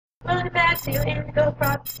Going back to Indigo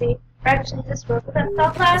property. Fractions just spoke about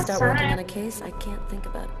talk last Start working on time. a case, I can't think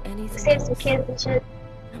about anything Save some else. kids and shit.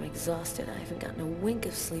 I'm exhausted. I haven't gotten a wink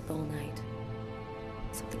of sleep all night.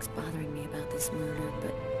 Something's bothering me about this murder,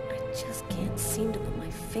 but I just can't seem to put my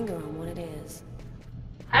finger on what it is.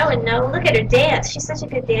 I would know. Look at her dance. She's such a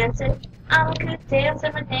good dancer. I'm a good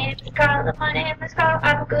dancer. My name is Carla. My name is Carla.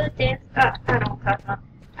 I'm a good dancer. I don't know what I'm talking about.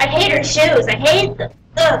 I hate her shoes. I hate them.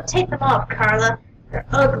 Ugh, take them off, Carla. They're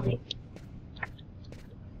ugly.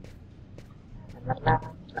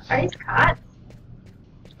 Are these cots?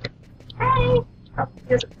 Hey! Oh,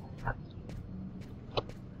 here's a cot.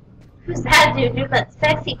 Who's that dude doing that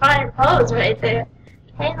sexy fine pose right there?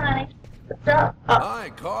 Hey, honey. What's up? Oh. Hi,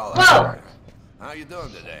 Carla. Whoa! How you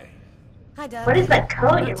doing today? Hi, Doug. What is that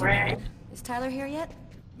coat Not you're too wearing? bad. Is Tyler here yet?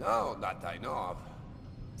 No, not that I know of.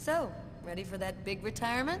 So, ready for that big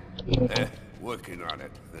retirement? Working on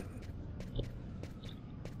it.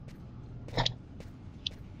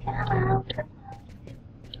 Hello,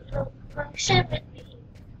 function with me.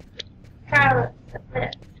 Carla, the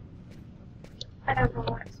best. I don't know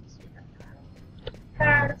what I'm supposed to do.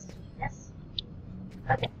 Carla, sweetness.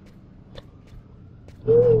 Okay.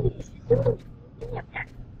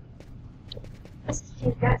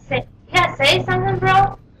 You gotta say something,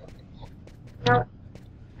 bro? No.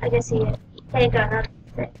 I guess he ain't got nothing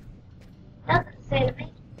to say. Nothing to say to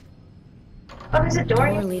me. Oh, there's a door.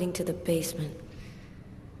 Door leading to the basement.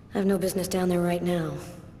 I have no business down there right now.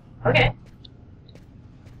 Okay.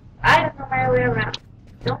 I don't know my way around.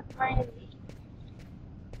 Don't mind me.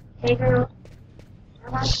 Hey, girl.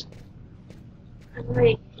 Come on. I'm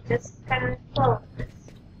like just kind of full of this.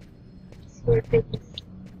 It's weird business.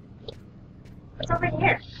 What's over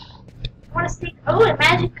here? I want to see. Oh, a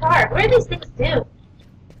magic card. What do these things do? I'm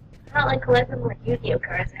not like collecting like Yu-Gi-Oh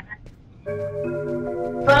cards, am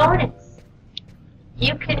I? Bonus.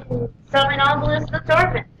 You can summon Obelisk the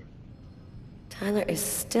Torment. Tyler is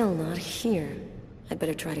still not here. I'd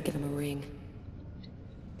better try to give him a ring.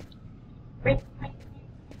 Ring, ring,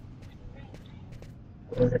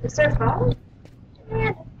 ring. Is there a phone?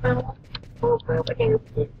 Yeah, phone. Oh, what do you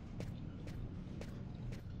do?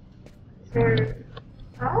 Is there...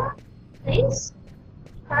 Oh, please?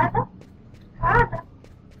 Carla? Carla?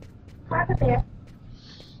 Carla there.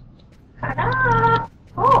 Carla!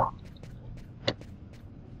 Oh!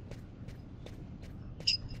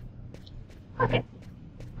 Okay.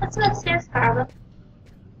 Let's go upstairs, Carla.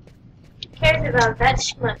 Who cares about that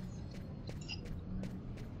schmutz?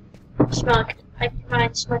 Schmuck. I can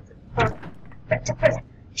find schmutz in the phone.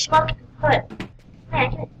 Schmuck in the foot.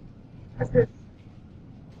 Man, get it. What's this?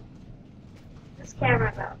 This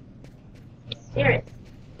camera about? It's serious.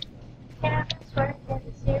 Camera's working.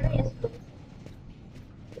 It's serious, please.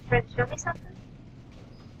 You trying to show me something?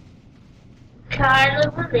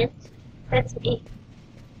 Carla Willett. That's me.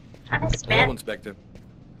 I'm Hispanic. Hello, Inspector.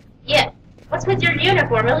 Yeah. What's with your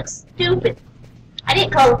uniform? It looks stupid. I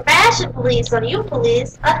didn't call the fashion police on you,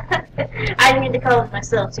 police. I need to call it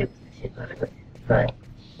myself too. But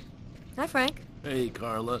Hi, Frank. Hey,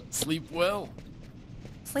 Carla. Sleep well?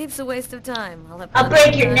 Sleep's a waste of time. I'll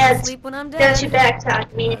break your time to nuts. sleep when I'm Don't dead. you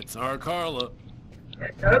backtalk me. That's our Carla.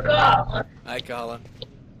 Carla. Hi, Carla.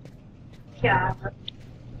 Carla.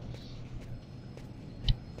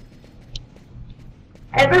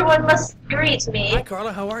 Everyone must greet me. Hi,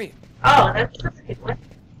 Carla. How are you? Oh, that's a good one.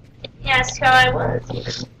 Yes, how I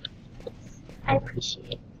was. I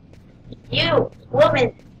appreciate it. You,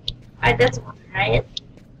 woman. That's a woman, right?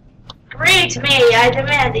 Greet me, I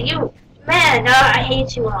demand that you. Man, I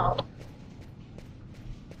hate you all.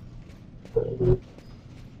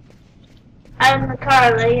 I'm the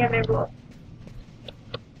Carla, you remember.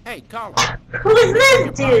 Hey, Carla. Who is this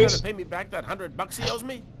Your father dude? gonna pay me back that $100 he owes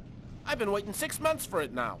me? I've been waiting 6 months for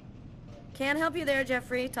it now. Can't help you there,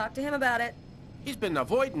 Jeffrey. Talk to him about it. He's been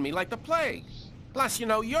avoiding me like the plague. Plus, you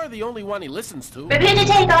know, you're the only one he listens to. Maybe to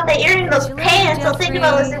take off the earring and those pants. I'll think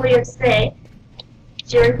about listening to what you have to say.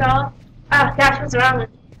 Jerk off. Oh gosh, what's wrong with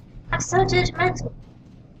me? I'm so judgmental.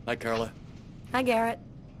 Hi, Carla. Hi, Garrett.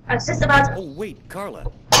 I was just about to. Oh, wait,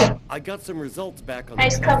 Carla. I got some results back on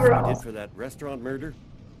Nice the tests we coveralls. did for that restaurant murder.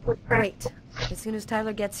 Great. As soon as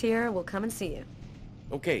Tyler gets here, we'll come and see you.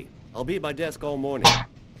 Okay, I'll be at my desk all morning.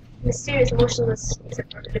 Mysterious, emotionless.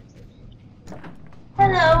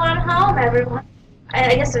 Hello, I'm home, everyone.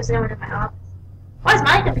 I guess there's no one in my office. Why is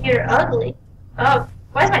my computer ugly? Oh,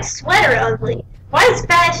 why is my sweater ugly? Why is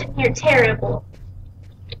fashion here terrible?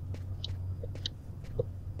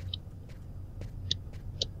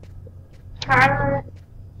 Carla,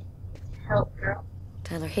 help, girl.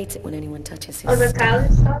 Tyler hates it when anyone touches his Oh, the stuff. Tyler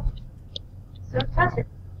stuff? Don't touch it.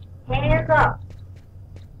 Hands off.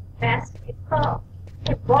 Basketball.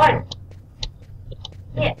 Get water.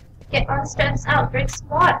 Yeah, get unstressed out. Drink some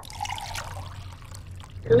water.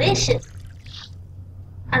 Delicious.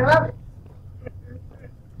 I love it.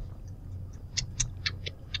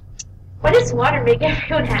 Why does water make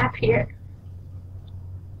everyone happier?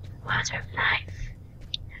 Water of life.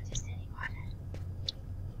 Not just any water.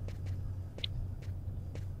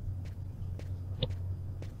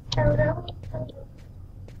 Hello.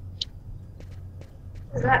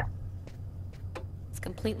 What's that? It's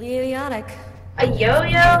completely idiotic. A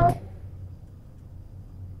yo-yo?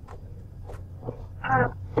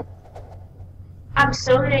 I'm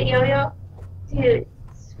so good at yo-yo. Dude,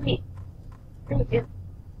 sweet. Thank you.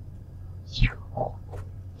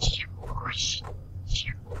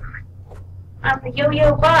 I'm the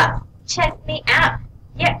yo-yo boss. Check me out.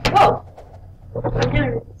 Yeah, whoa. I'm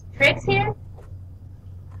doing tricks here?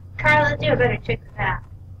 Carla, do a better trick than that.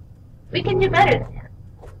 We can do better than that.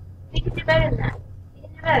 We can do better than that. We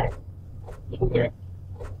can do better. You can do it.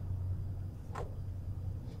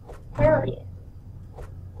 Hell yeah.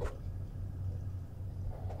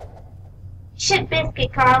 Shit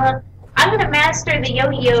biscuit, Carla. I'm gonna master the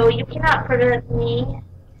yo-yo. You cannot prevent me.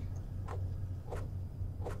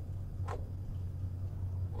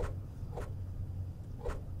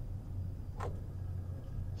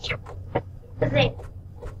 Bazing.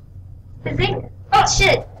 Bazing. Oh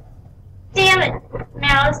shit. Damn it.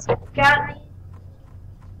 Mouse got me.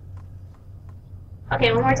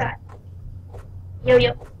 Okay, one more time.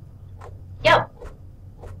 Yo-yo. Yo.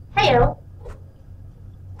 Hey-yo.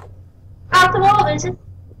 Off the wall, bitches.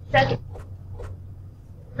 Suck it.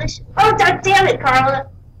 Delicious. Oh, god damn it, Carla.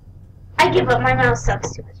 I give up. My mouse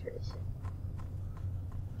sucks too much for this shit.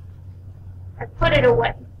 I put it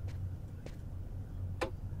away.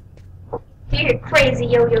 Do your crazy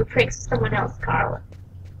yo-yo tricks with someone else, Carla.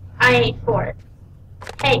 I ain't for it.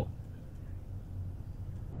 Hey.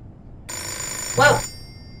 Whoa.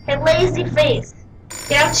 Hey, lazy face.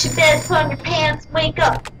 Get out your bed, put on your pants, wake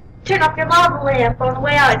up. Turn off your lava lamp on the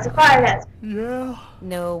way out. It's a fire hazard. Yeah.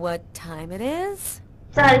 Know what time it is?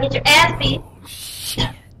 Time to get your ass beat. Shit.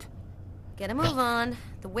 Get a move on.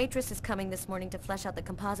 The waitress is coming this morning to flesh out the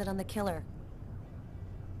composite on the killer.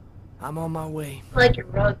 I'm on my way. Like your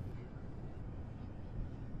rug.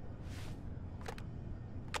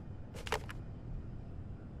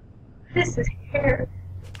 This is hair.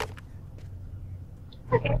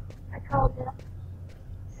 Okay, I called it.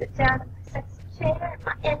 Sit down in my sexy chair,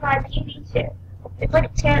 in my beauty chair. It's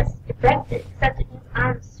like a chance to direct it, except it means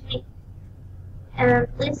I'm sweet. And I'm a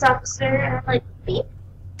police officer, and I'm like, beep.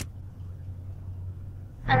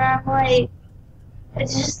 And I'm like,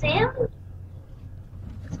 it's just Sam?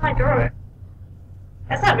 It's my drawer.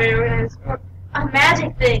 That's not very organized. A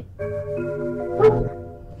magic thing. Woo.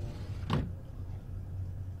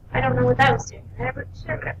 I don't know what that was doing. I never should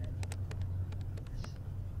have grabbed it.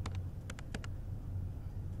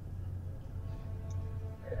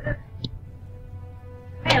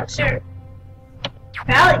 Mail, sure.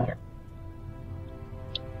 Valium.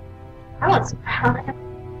 I want some Valium.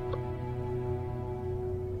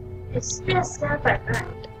 It's just up at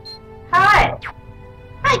night. Hi!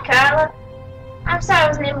 Hi, Carla. I'm sorry I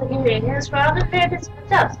wasn't able to give you news for all the very good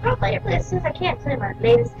stuff. So I'll play it as soon as I can tell you my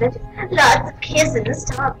latest adventures. Lots of kisses,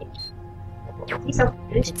 Tommy. He's so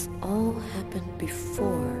good. It's all happened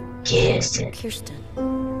before. Kirsten. Kirsten.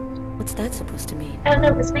 What's that supposed to mean? I don't know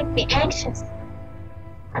if this makes me anxious.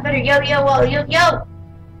 I better yo-yo.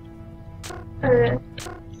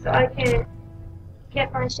 So I can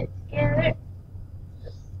get my shit together.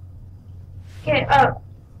 Get up.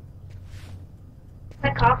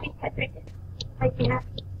 My coffee, I drink it. Make me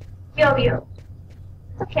happy. Yo-yo.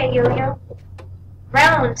 It's okay, yo-yo.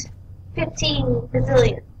 Round 15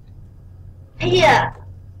 bazillion. Yeah.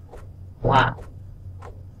 Wow.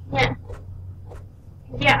 Yeah.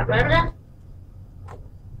 Yeah, remember that?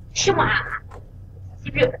 Shuma.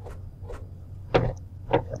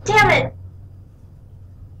 Damn it!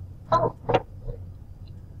 Oh.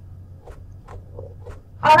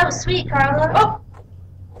 Oh, that was sweet, Carla. Oh!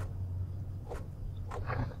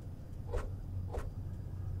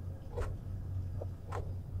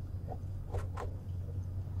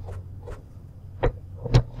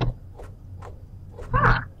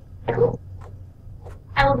 Ah, cool.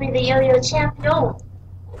 I will be the yo-yo champion.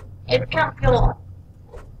 El campeón.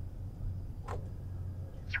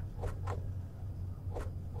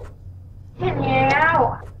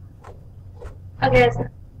 Meow. Okay,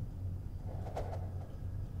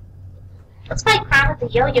 let's play crime with the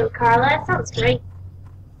yo-yo, Carla. That sounds great.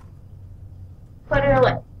 Put it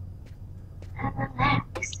away. And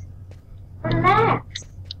relax. Relax.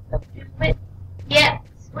 Yeah,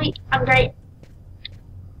 sweet. I'm great.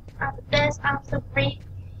 I'm the best. I'm so great.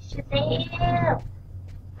 Shazam!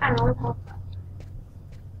 I don't know what to talk about.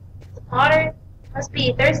 Some water. Must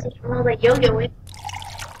be thirsty from all that yo-yoing.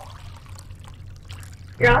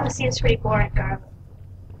 Your office seems pretty boring, Garland.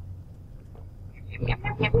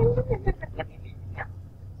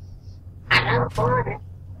 I love water.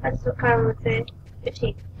 That's what Carla would say if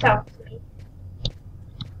she talked to me.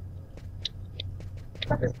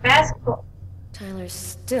 What's this basketball? Tyler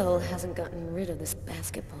still hasn't gotten rid of this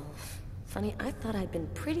basketball. Funny, I thought I'd been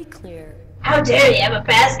pretty clear. How dare you have a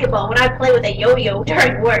basketball when I play with a yo-yo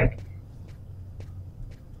during work?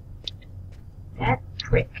 That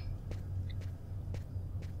prick.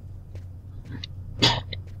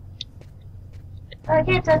 I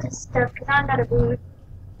can't touch this stuff because I'm not a rude.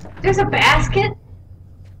 There's a basket?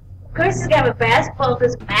 Of course he's gonna have a basketball if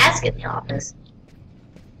there's a basket in the office.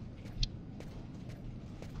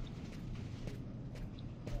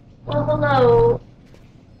 Well, hello.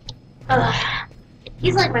 Ugh.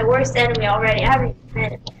 He's like my worst enemy already. I haven't even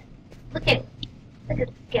met him yet. Look at this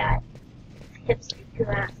guy. His hips are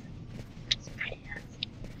glass. His pants.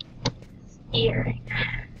 His earring.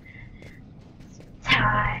 His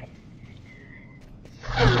tie.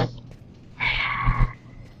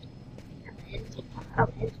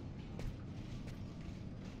 I'm in.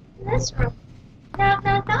 This room. Knock,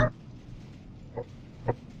 knock, knock.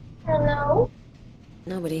 Hello?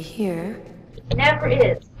 Nobody here. It never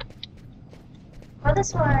is. Oh,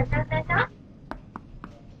 this one. Knock, knock, knock.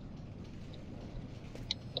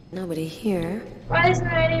 Nobody here. Why isn't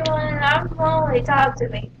there anyone? I'm lonely. Talk to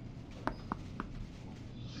me.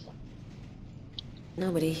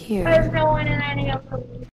 Nobody here. Why is no one in any of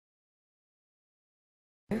them?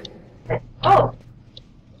 Oh!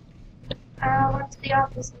 I went to the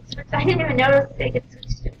office and switched. I didn't even notice they could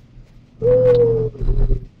switch to.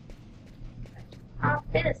 Ooh.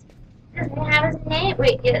 Office. Doesn't have his name.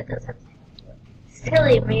 Wait, yeah, it does have his name.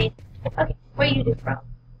 Silly me. Okay, where you do from?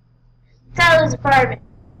 Tyler's apartment.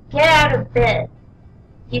 Get out of bed.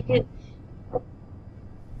 You do. Is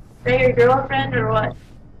that your girlfriend or what?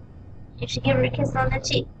 You should give her a kiss on the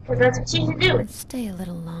cheek, because that's what you should do. Stay a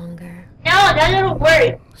little longer. No, not a little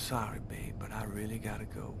worried. Sorry, babe, but I really gotta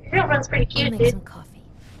go. Your girlfriend's pretty I'll cute, make dude. some coffee.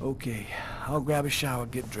 Okay, I'll grab a shower,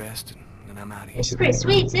 get dressed, and I'm out of here. She's pretty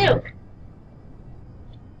sweet, too.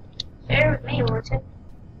 Share with me, won't you?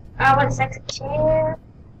 Oh, what a sexy chair.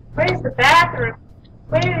 Where's the bathroom?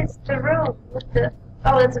 Where is the room with the...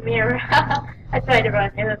 Oh, that's a mirror. I tried to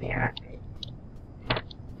run in a mirror.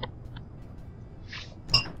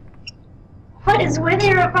 What is with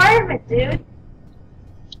your apartment, dude? Is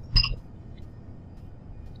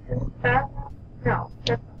this the bathroom? No,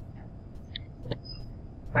 that's not.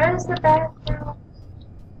 Where's the bathroom?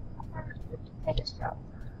 Take a shower.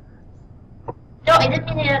 No, I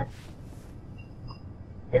didn't mean it.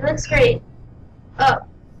 It looks great. Up.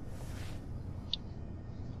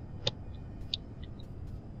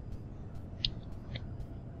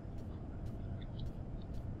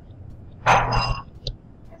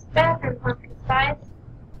 This bathroom pumpkin spice.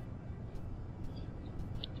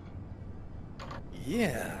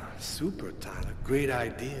 Yeah, super, Tyler. Great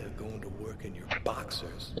idea, going to work in your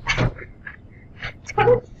boxers.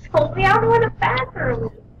 Don't tell me I don't want a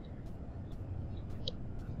bathroom.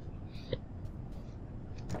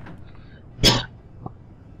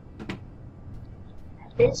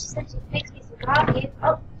 Bitch said she fixed me some coffee.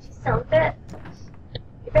 Oh, she's selling it.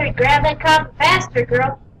 You better grab that coffee faster,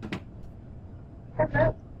 girl.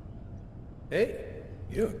 Hello. Hey,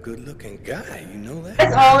 you're a good-looking guy, you know that?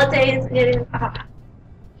 That's all it takes to get in. Ah.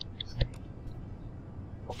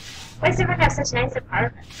 Why does everyone have such nice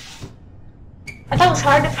apartments? I thought it was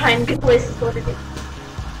hard to find good places to live in.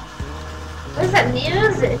 What is that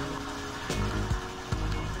music?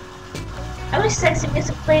 I wish sexy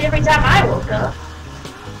music played every time I woke up.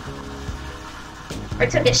 Or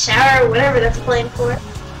took a shower or whatever that's playing for.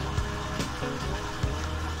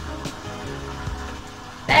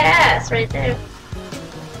 Badass right there.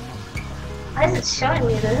 Why is it showing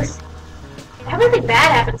me this? Everything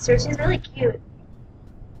bad happens to her. She's really cute.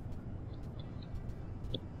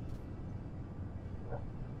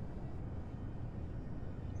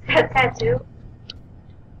 She's got a tattoo.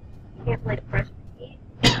 Can't play the freshman game.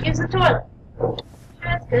 Use the toilet. Sure,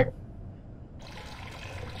 that's good.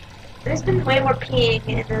 There's been way more peeing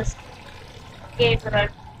in this game than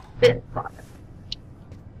I've been fond of.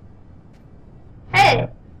 Hey!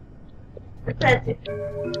 What's that do?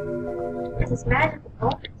 This is magical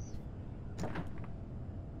moments.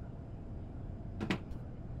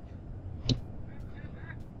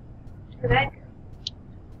 Where'd that go?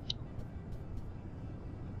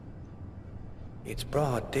 It's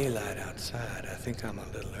broad daylight outside. I think I'm a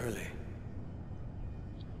little early.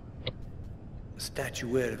 A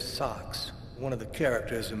statuette of Socks, one of the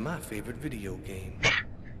characters in my favorite video game.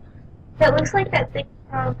 That looks like that thing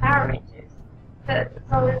from Power Rangers. It's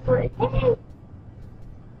always like, hey!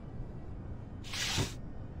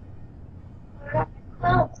 We're up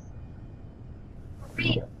close. For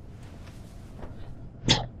real.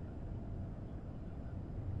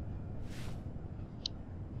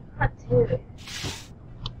 What dude?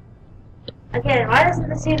 Again, why doesn't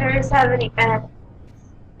this universe have any bad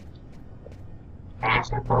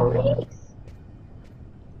fashion police?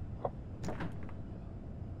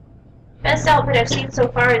 Best outfit I've seen so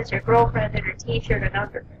far is your girlfriend in her t-shirt and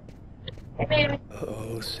underwear. Hey, baby.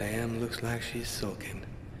 Uh-oh, Sam looks like she's sulking.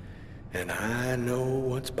 And I know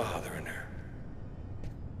what's bothering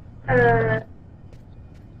her.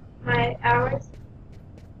 My hours?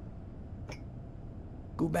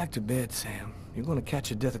 Go back to bed, Sam. You're gonna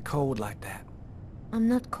catch a death of cold like that. I'm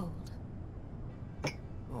not cold.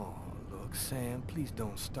 Oh, look, Sam, please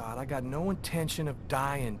don't start. I got no intention of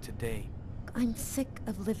dying today. I'm sick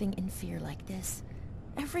of living in fear like this.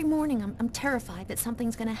 Every morning I'm terrified that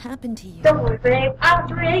something's gonna happen to you. Don't worry, babe. I'll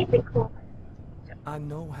do anything cool. I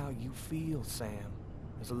know how you feel, Sam.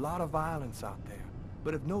 There's a lot of violence out there.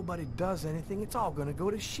 But if nobody does anything, it's all gonna go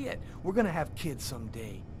to shit. We're gonna have kids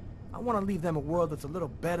someday. I want to leave them a world that's a little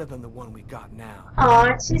better than the one we got now.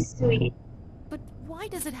 Aw, she's sweet. But why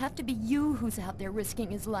does it have to be you who's out there risking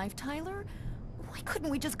his life, Tyler? Why couldn't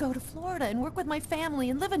we just go to Florida and work with my family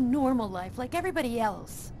and live a normal life like everybody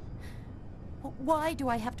else? Why do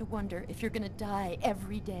I have to wonder if you're gonna die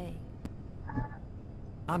every day?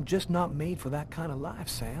 I'm just not made for that kind of life,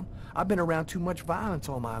 Sam. I've been around too much violence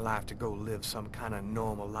all my life to go live some kind of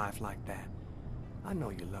normal life like that. I know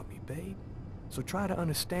you love me, babe. So try to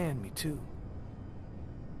understand me, too.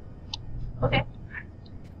 Okay.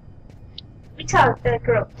 We talked to that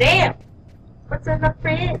girl. Damn! What's in the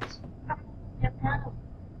fridge?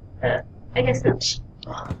 I guess the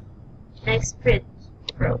next fridge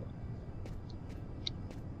broke.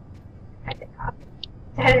 I did copy.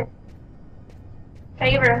 Can I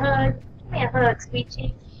give her a hug? Give me a hug, sweet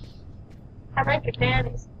cheeks. I like your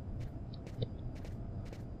panties.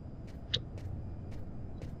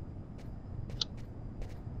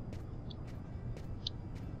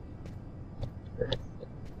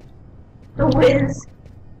 The whiz.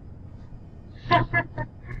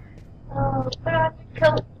 Oh, put on your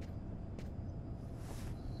coat.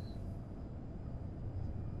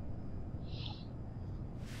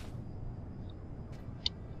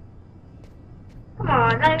 Come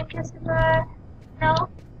on, now you're kissing her. No,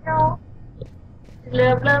 no.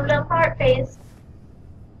 Love, love, love, heart face.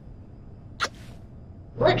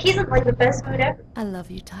 Look, he's in like the best mood ever. I love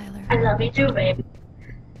you, Tyler. I love you too, baby.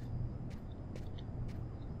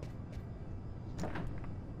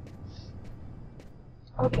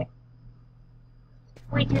 Okay.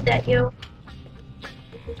 We did that, yo.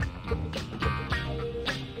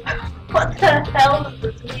 What the hell is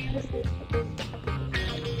this music?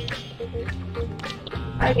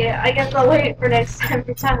 Okay, I guess I'll wait for next time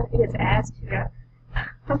for time to get his ass chewed out.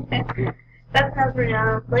 Okay. That's enough for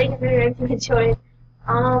now. Like and subscribe if you enjoyed.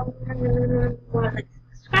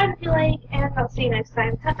 Subscribe if you like, and I'll see you next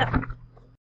time. Ta-ta.